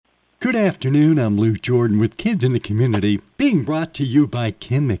Good afternoon, I'm Lou Jordan with Kids in the Community, being brought to you by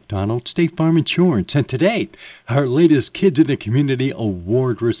Kim McDonald, State Farm Insurance. And today, our latest Kids in the Community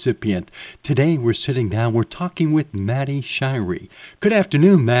Award recipient. Today, we're sitting down, we're talking with Mattie Shirey. Good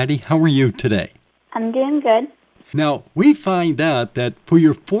afternoon, Mattie. How are you today? I'm doing good. Now, we find out that for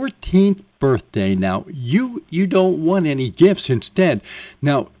your 14th birthday, now, you don't want any gifts instead.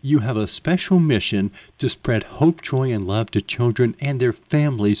 Now, you have a special mission to spread hope, joy, and love to children and their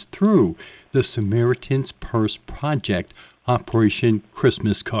families through the Samaritan's Purse Project, Operation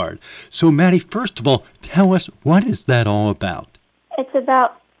Christmas Card. So, Mattie, first of all, tell us, what is that all about? It's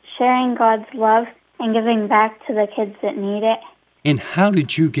about sharing God's love and giving back to the kids that need it. And how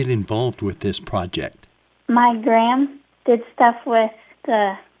did you get involved with this project? My gram did stuff with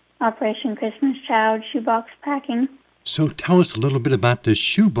the Operation Christmas Child shoebox packing. So tell us a little bit about the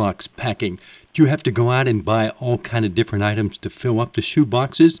shoebox packing. Do you have to go out and buy all kind of different items to fill up the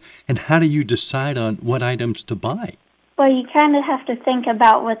shoeboxes? And how do you decide on what items to buy? Well, you kind of have to think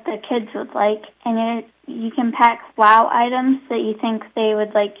about what the kids would like, and you can pack wow items that you think they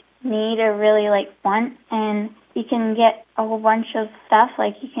would need or really want, and you can get a whole bunch of stuff.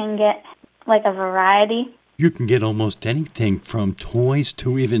 You can get a variety. You can get almost anything from toys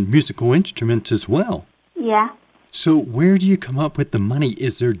to even musical instruments as well. Yeah. So where do you come up with the money?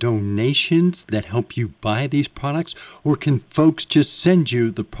 Is there donations that help you buy these products? Or can folks just send you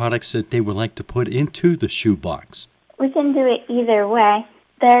the products that they would like to put into the shoebox? We can do it either way.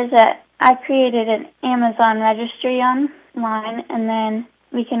 I created an Amazon registry online, and then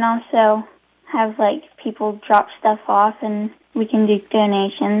we can also have people drop stuff off, and we can do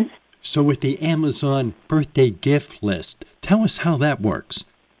donations. So with the Amazon birthday gift list, tell us how that works.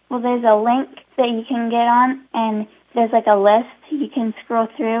 Well, there's a link that you can get on, and there's a list you can scroll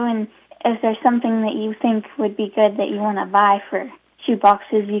through, and if there's something that you think would be good that you want to buy for shoe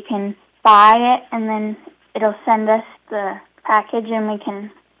boxes, you can buy it, and then it'll send us the package, and we can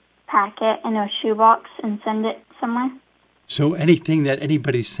pack it in a shoebox and send it somewhere. So anything that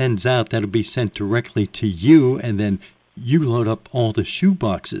anybody sends out, that'll be sent directly to you, and then you load up all the shoe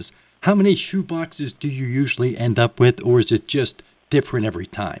boxes. How many shoe boxes do you usually end up with, or is it just different every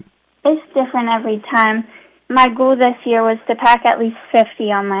time? It's different every time. My goal this year was to pack at least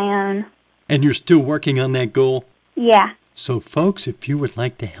 50 on my own. And you're still working on that goal? Yeah. So, folks, if you would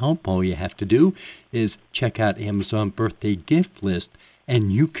like to help, all you have to do is check out Amazon Birthday Gift List,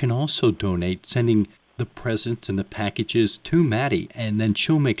 and you can also donate, sending the presents and the packages to Mattie, and then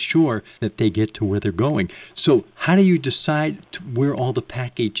she'll make sure that they get to where they're going. So how do you decide where all the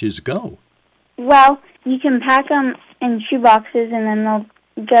packages go? Well, you can pack them in shoe boxes, and then they'll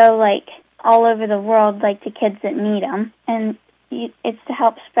go all over the world to kids that need them. And it's to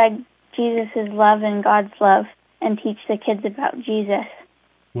help spread Jesus' love and God's love and teach the kids about Jesus.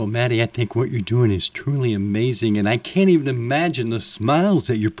 Well, Mattie, I think what you're doing is truly amazing, and I can't even imagine the smiles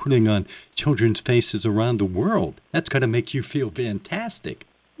that you're putting on children's faces around the world. That's got to make you feel fantastic.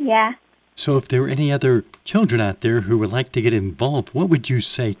 Yeah. So if there are any other children out there who would like to get involved, what would you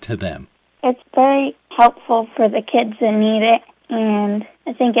say to them? It's very helpful for the kids that need it, and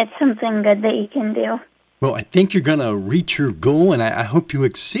I think it's something good that you can do. Well, I think you're going to reach your goal, and I hope you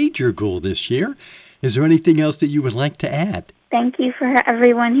exceed your goal this year. Is there anything else that you would like to add? Thank you for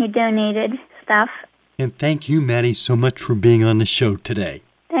everyone who donated stuff. And thank you, Mattie, so much for being on the show today.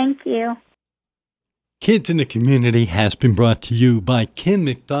 Thank you. Kids in the Community has been brought to you by Kim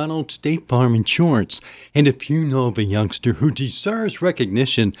McDonald, State Farm Insurance. And if you know of a youngster who deserves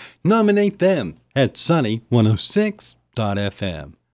recognition, nominate them at Sunny106.fm.